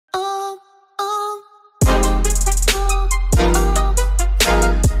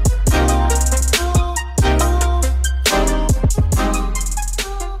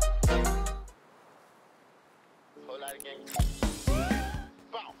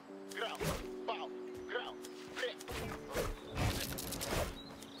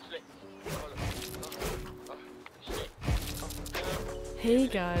Hey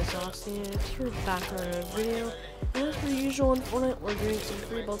guys, Austin, we're back on another video, and as per usual in Fortnite, we're doing some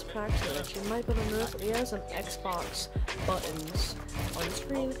free builds practice, which you might be able to notice we have some Xbox buttons on the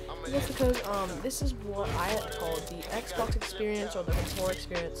screen. And that's because, this is what I call the Xbox experience, or the controller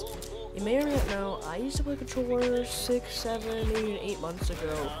experience. You may or may not know, I used to play controller 6, 7, maybe even 8 months ago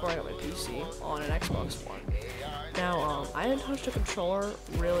before I got my PC on an Xbox One. Now, I hadn't touched a controller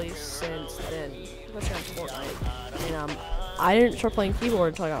really since then, especially on Fortnite, and, I didn't start playing keyboard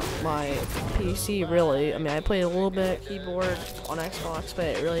until I got my PC, really. I mean, I played a little bit of keyboard on Xbox, but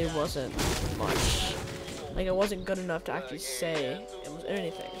it really wasn't much. Like, it wasn't good enough to actually say it was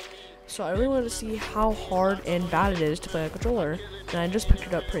anything. So I really wanted to see how hard and bad it is to play a controller, and I just picked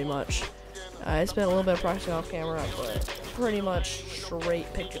it up pretty much. I spent a little bit of practicing off camera, but pretty much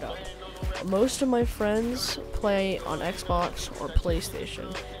straight picked it up. Most of my friends play on Xbox or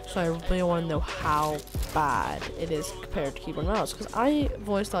PlayStation, so I really want to know how bad it is compared to keyboard and mouse, because I've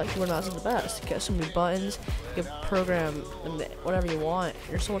always thought keyboard and mouse is the best. You get so many buttons, you can program whatever you want,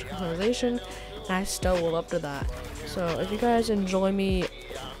 there's so much customization, and I still live up to that. So if you guys enjoy me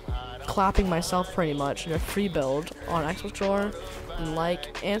clapping myself pretty much in a free build on Xbox controller, then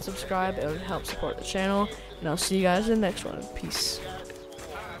like and subscribe. It would help support the channel, and I'll see you guys in the next one. Peace.